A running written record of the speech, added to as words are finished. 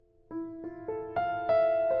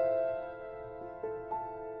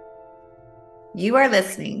You are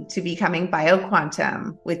listening to Becoming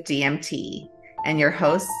Bioquantum with DMT and your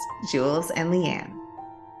hosts, Jules and Liane.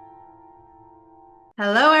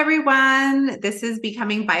 Hello, everyone. This is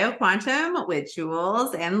Becoming Bioquantum with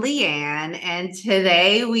Jules and Liane. And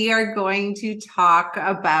today we are going to talk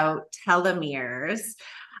about telomeres.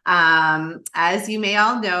 As you may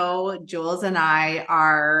all know, Jules and I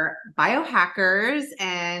are biohackers,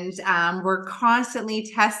 and we're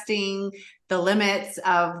constantly testing the limits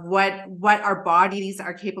of what our bodies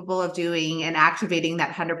are capable of doing and activating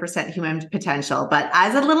that 100% human potential. But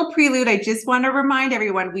as a little prelude, I just want to remind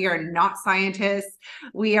everyone, we are not scientists.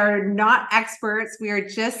 We are not experts. We are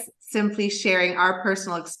just simply sharing our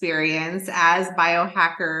personal experience as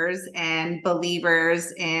biohackers and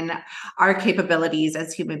believers in our capabilities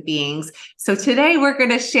as human beings. So today we're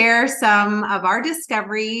going to share some of our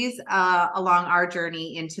discoveries along our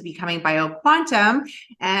journey into becoming bioquantum.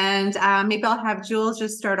 And maybe I'll have Jules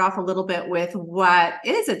just start off a little bit with what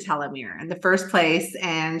is a telomere in the first place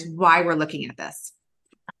and why we're looking at this.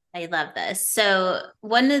 I love this. So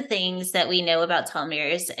one of the things that we know about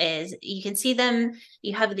telomeres is you can see them,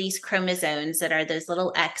 you have these chromosomes that are those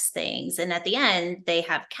little X things. And at the end, they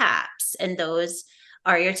have caps, and those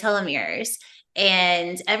are your telomeres.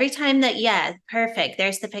 And every time that, yeah, perfect.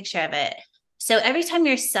 There's the picture of it. So every time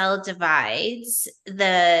your cell divides,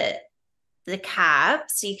 the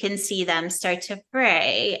caps, you can see them start to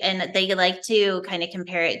fray. And they like to kind of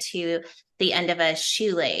compare it to the end of a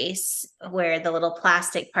shoelace, where the little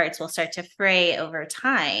plastic parts will start to fray over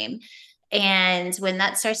time. And when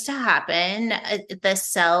that starts to happen, the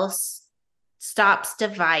cell stops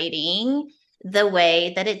dividing the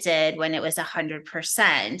way that it did when it was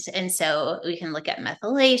 100%. And so we can look at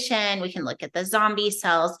methylation, we can look at the zombie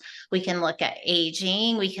cells, we can look at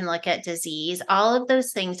aging, we can look at disease. All of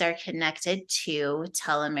those things are connected to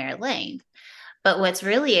telomere length. But what's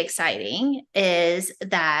really exciting is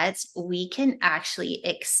that we can actually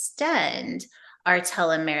extend our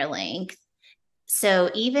telomere length. So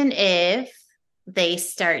even if they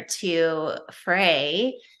start to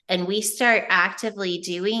fray and we start actively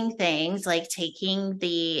doing things like taking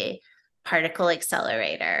the particle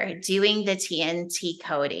accelerator, doing the TNT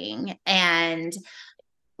coding, and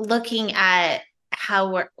looking at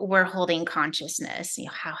how we're holding consciousness,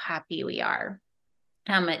 how happy we are,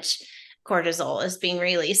 how much cortisol is being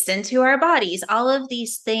released into our bodies. All of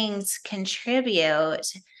these things contribute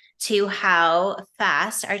to how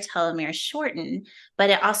fast our telomeres shorten,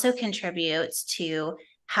 but it also contributes to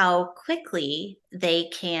how quickly they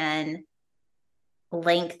can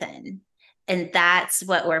lengthen. And that's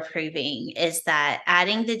what we're proving, is that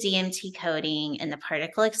adding the DMT coding and the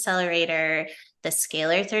particle accelerator, the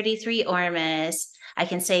scalar 33 Arnes, I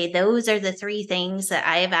can say those are the three things that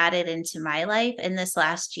I have added into my life in this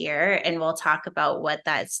last year. And we'll talk about what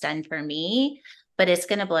that's done for me, but it's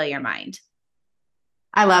going to blow your mind.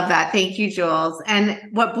 I love that. Thank you, Jules. And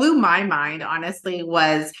what blew my mind, honestly,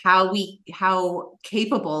 was how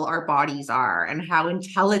capable our bodies are and how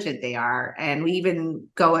intelligent they are. And we even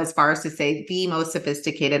go as far as to say the most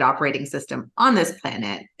sophisticated operating system on this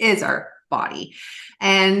planet is our body.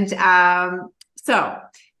 And so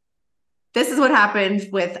this is what happened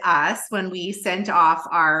with us when we sent off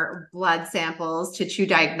our blood samples to True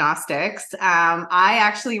Diagnostics. I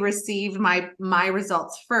actually received my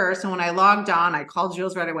results first. And when I logged on, I called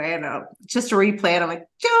Jules right away, and just to replay it, I'm like,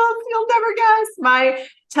 Jules, you'll never guess. My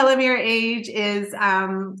telomere age is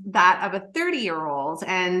that of a 30-year-old.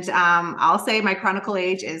 And I'll say my chronicle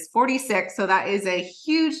age is 46. So that is a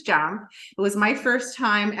huge jump. It was my first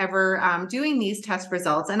time ever doing these test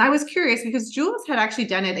results. And I was curious because Jules had actually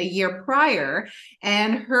done it a year prior,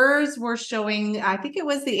 and hers were showing, I think it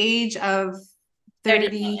was the age of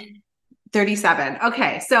 37.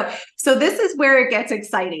 Okay. So this is where it gets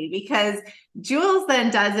exciting, because Jules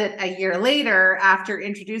then does it a year later after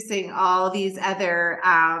introducing all these other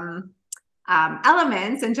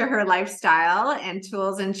elements into her lifestyle and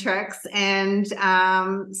tools and tricks. And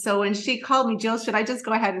so when she called me, Jules, should I just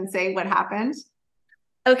go ahead and say what happened?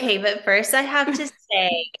 Okay, but first I have to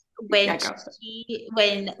say,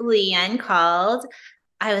 when Liane called,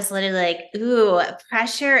 I was literally like, ooh,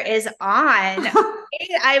 pressure is on.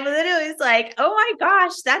 I literally was like, oh my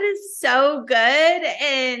gosh, that is so good.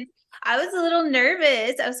 And I was a little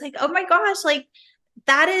nervous. I was like, oh my gosh, like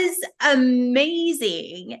that is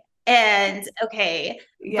amazing. And okay,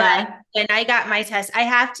 Yeah. but when I got my test, I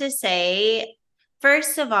have to say,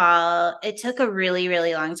 first of all, it took a really,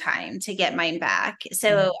 really long time to get mine back.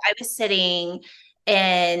 So I was sitting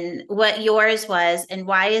in what yours was and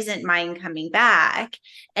why isn't mine coming back?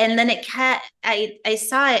 And then I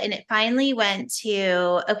saw it and it finally went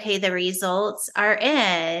to, okay, the results are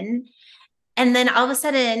in. And then all of a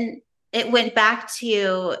sudden it went back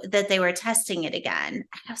to that they were testing it again. And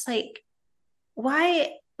I was like,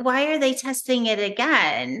 why are they testing it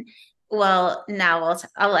again? Well, now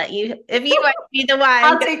I'll let you, if you want to be the one.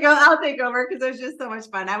 I'll take over because it was just so much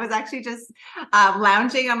fun. I was actually just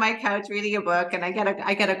lounging on my couch reading a book, and I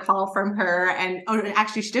get a call from her, and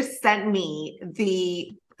actually she just sent me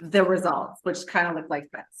the results, which kind of look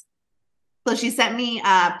like this. So she sent me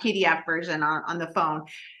a PDF version on the phone,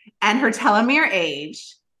 and her telomere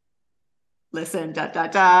age. Listen, 19.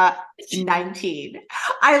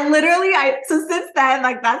 So since then,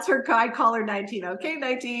 like that's her. I call her 19. Okay,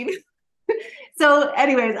 19. So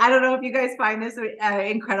anyways, I don't know if you guys find this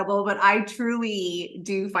incredible, but I truly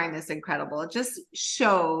do find this incredible. It just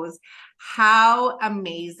shows how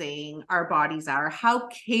amazing our bodies are, how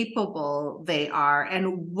capable they are,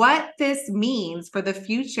 and what this means for the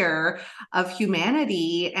future of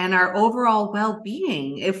humanity and our overall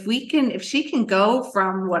well-being. If she can go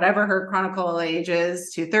from whatever her chronicle age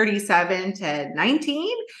is to 37 to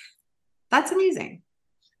 19, that's amazing.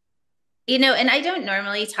 And I don't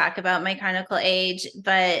normally talk about my chronicle age,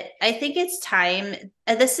 but I think it's time.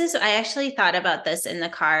 I actually thought about this in the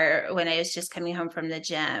car when I was just coming home from the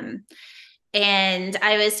gym. And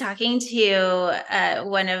I was talking to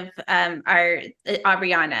one of our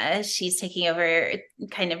Aubriana. She's taking over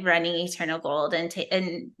kind of running Eternal Gold,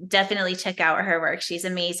 and definitely check out her work. She's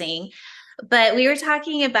amazing. But we were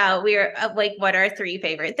talking about like what our three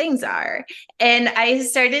favorite things are. And I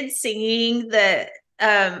started singing the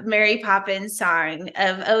Mary Poppins song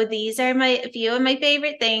of, oh, these are a few of my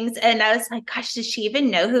favorite things. And I was like, gosh, does she even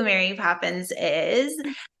know who Mary Poppins is?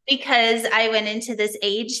 Because I went into this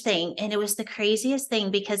age thing, and it was the craziest thing,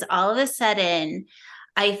 because all of a sudden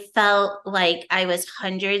I felt like I was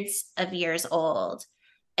hundreds of years old,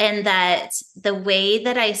 and that the way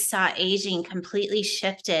that I saw aging completely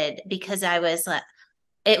shifted, because I was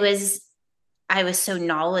so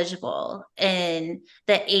knowledgeable, and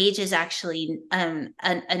the age is actually an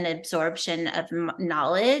absorption of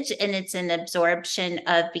knowledge, and it's an absorption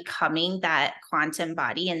of becoming that quantum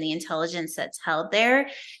body and the intelligence that's held there.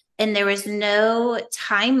 And there was no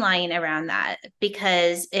timeline around that,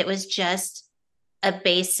 because it was just a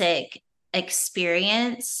basic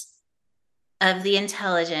experience of the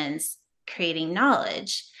intelligence creating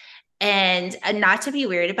knowledge. And not to be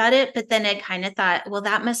weird about it, but then I kind of thought, well,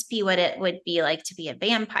 that must be what it would be like to be a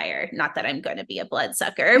vampire. Not that I'm going to be a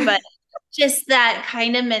bloodsucker, but just that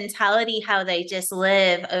kind of mentality, how they just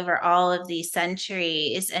live over all of these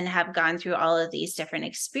centuries and have gone through all of these different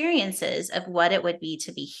experiences of what it would be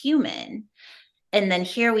to be human. And then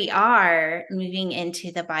here we are moving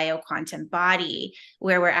into the bioquantum body,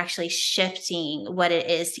 where we're actually shifting what it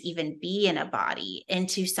is to even be in a body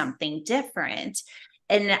into something different.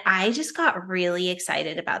 And I just got really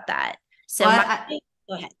excited about that. So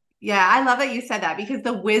go ahead. Yeah, I love that you said that, because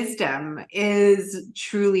the wisdom is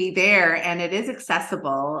truly there, and it is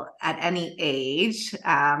accessible at any age.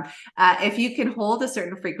 If you can hold a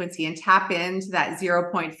certain frequency and tap into that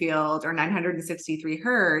 0 point field or 963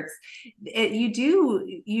 hertz, you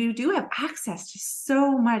do have access to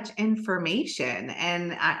so much information.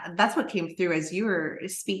 And that's what came through as you were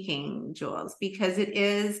speaking, Jules, because it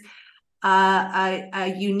is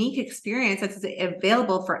a unique experience that's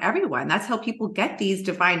available for everyone. That's how people get these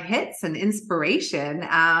divine hits and inspiration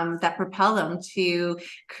that propel them to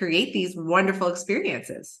create these wonderful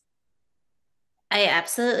experiences. I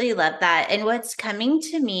absolutely love that. And what's coming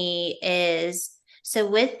to me is, so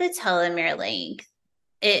with the telomere length,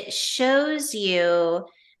 it shows you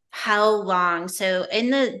how long. So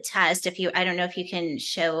in the test, I don't know if you can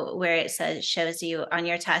show where it shows you on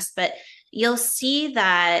your test, but you'll see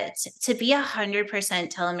that to be 100%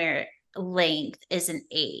 telomere length is an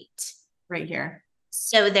 8. Right here.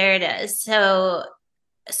 So there it is. So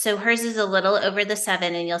hers is a little over the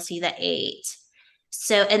 7, and you'll see the 8.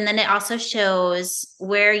 So, and then it also shows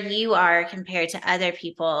where you are compared to other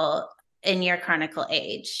people in your chronicle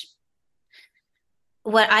age.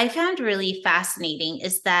 What I found really fascinating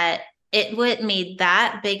is that it made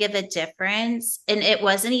that big of a difference. And it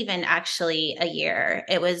wasn't even actually a year.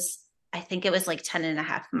 I think it was like 10 and a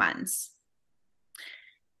half months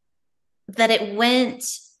that it went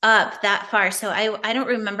up that far. So I don't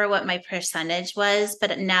remember what my percentage was,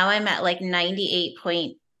 but now I'm at like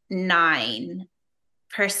 98.9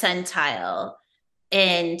 percentile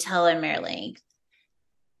in telomere length.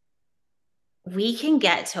 We can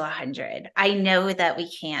get to 100. I know that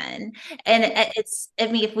we can. And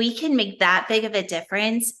if we can make that big of a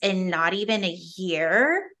difference in not even a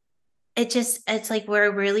year, it's like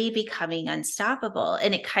we're really becoming unstoppable.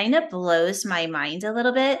 And it kind of blows my mind a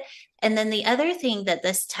little bit. And then the other thing that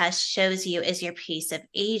this test shows you is your pace of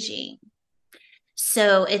aging.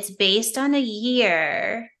 So it's based on a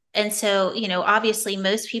year. And so, obviously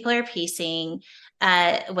most people are pacing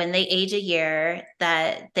when they age a year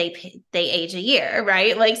that they age a year,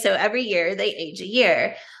 right? Like, so every year they age a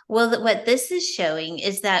year. Well, what this is showing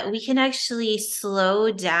is that we can actually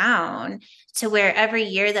slow down to where every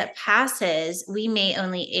year that passes, we may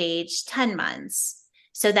only age 10 months.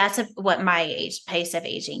 So that's what my age pace of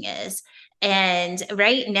aging is. And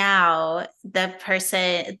right now, the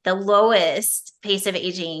lowest pace of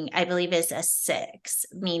aging, I believe, is a 6,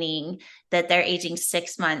 meaning that they're aging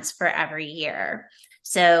 6 months for every year.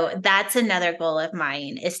 So that's another goal of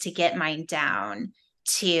mine, is to get mine down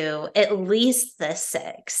to at least the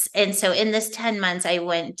 6. And so in this 10 months, I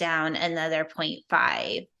went down another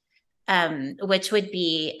 0.5, which would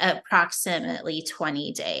be approximately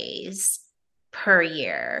 20 days per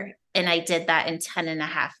year. And I did that in 10 and a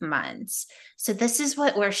half months. So this is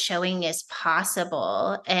what we're showing is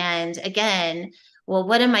possible. And again, well,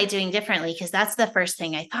 what am I doing differently? Because that's the first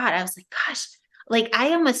thing I thought. I was like, gosh, like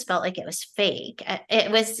I almost felt like it was fake.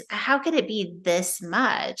 It was, how could it be this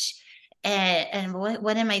much? And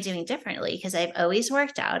what am I doing differently? Because I've always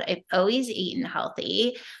worked out, I've always eaten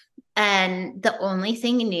healthy. And the only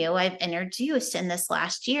thing new I've introduced in this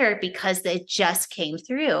last year, because it just came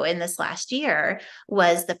through in this last year,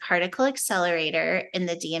 was the particle accelerator and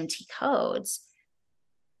the DMT codes.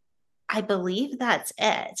 I believe that's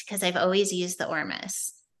it, because I've always used the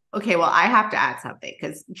Ormus. Okay, well, I have to add something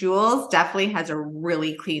because Jules definitely has a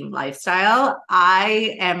really clean lifestyle.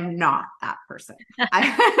 I am not that person.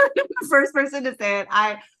 I'm the first person to say it.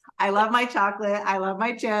 I love my chocolate. I love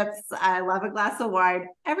my chips. I love a glass of wine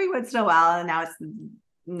every once in a while. And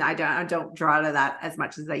now I don't draw to that as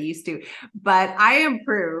much as I used to. But I am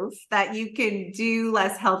proof that you can do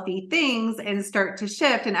less healthy things and start to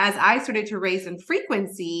shift. And as I started to raise in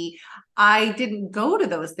frequency, I didn't go to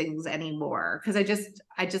those things anymore because I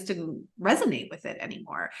just didn't resonate with it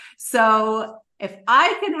anymore. So if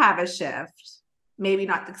I can have a shift, maybe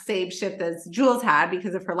not the same shift as Jules had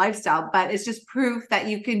because of her lifestyle, but it's just proof that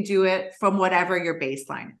you can do it from whatever your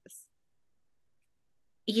baseline is.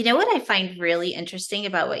 You know what I find really interesting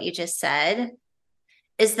about what you just said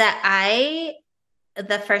is that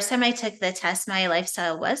the first time I took the test, my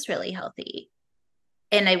lifestyle was really healthy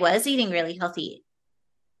and I was eating really healthy,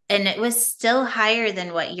 and it was still higher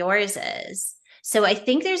than what yours is. So I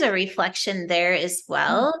think there's a reflection there as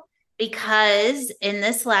well, because in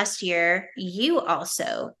this last year, you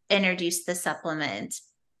also introduced the supplement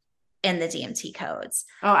and the DMT codes.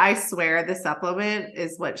 Oh, I swear the supplement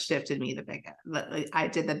is what shifted me the biggest. I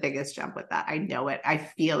did the biggest jump with that. I know it. I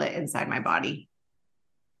feel it inside my body.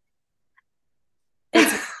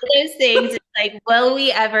 It's one of those things, it's like, will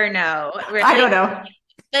we ever know? Right? I don't know.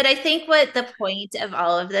 But I think what the point of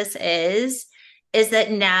all of this is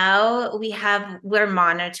that now we're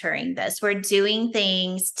monitoring this. We're doing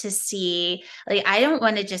things to see, like, I don't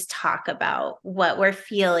want to just talk about what we're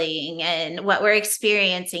feeling and what we're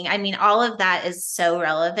experiencing. I mean, all of that is so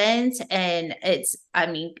relevant, and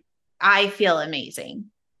I feel amazing.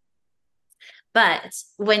 But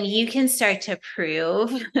when you can start to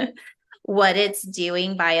prove what it's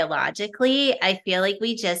doing biologically, I feel like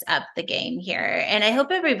we just up the game here. And I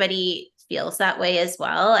hope everybody feels that way as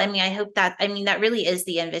well. That really is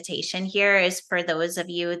the invitation here, is for those of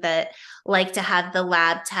you that like to have the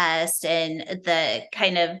lab test and the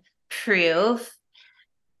kind of proof.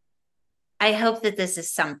 I hope that this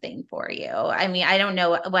is something for you. I mean, I don't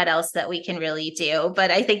know what else that we can really do, but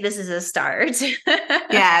I think this is a start.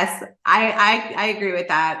 Yes, I agree with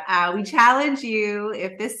that. We challenge you,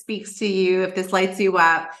 if this speaks to you, if this lights you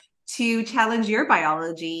up, to challenge your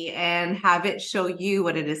biology and have it show you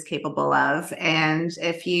what it is capable of. And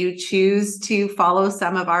if you choose to follow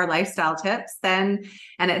some of our lifestyle tips, and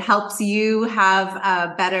it helps you have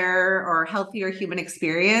a better or healthier human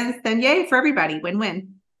experience, then yay for everybody,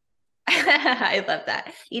 win-win. I love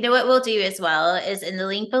that. You know what we'll do as well is, in the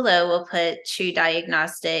link below, we'll put True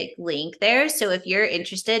Diagnostic link there. So if you're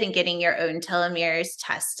interested in getting your own telomeres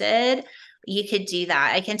tested, you could do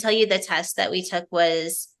that. I can tell you the test that we took I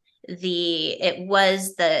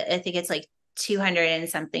think it's like 200 and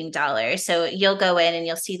something dollars. So you'll go in and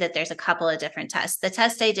you'll see that there's a couple of different tests. The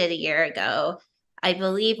test I did a year ago, I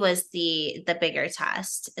believe, was the bigger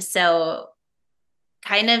test. So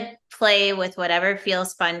kind of play with whatever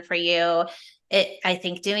feels fun for you. I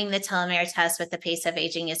think doing the telomere test with the pace of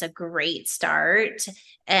aging is a great start.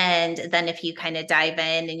 And then if you kind of dive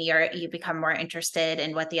in and you become more interested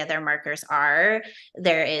in what the other markers are,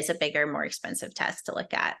 there is a bigger, more expensive test to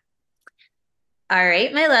look at. All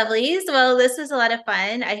right, my lovelies. Well, this was a lot of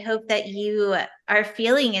fun. I hope that you are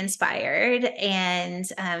feeling inspired. And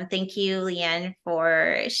thank you, Liane,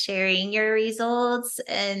 for sharing your results.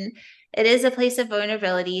 And it is a place of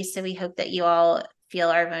vulnerability. So we hope that you all feel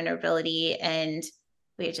our vulnerability. And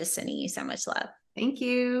we're just sending you so much love. Thank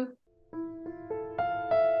you.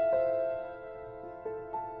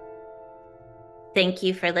 Thank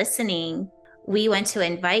you for listening. We want to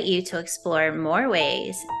invite you to explore more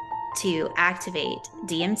ways to activate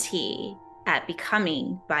DMT at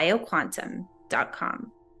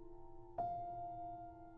becomingbioquantum.com.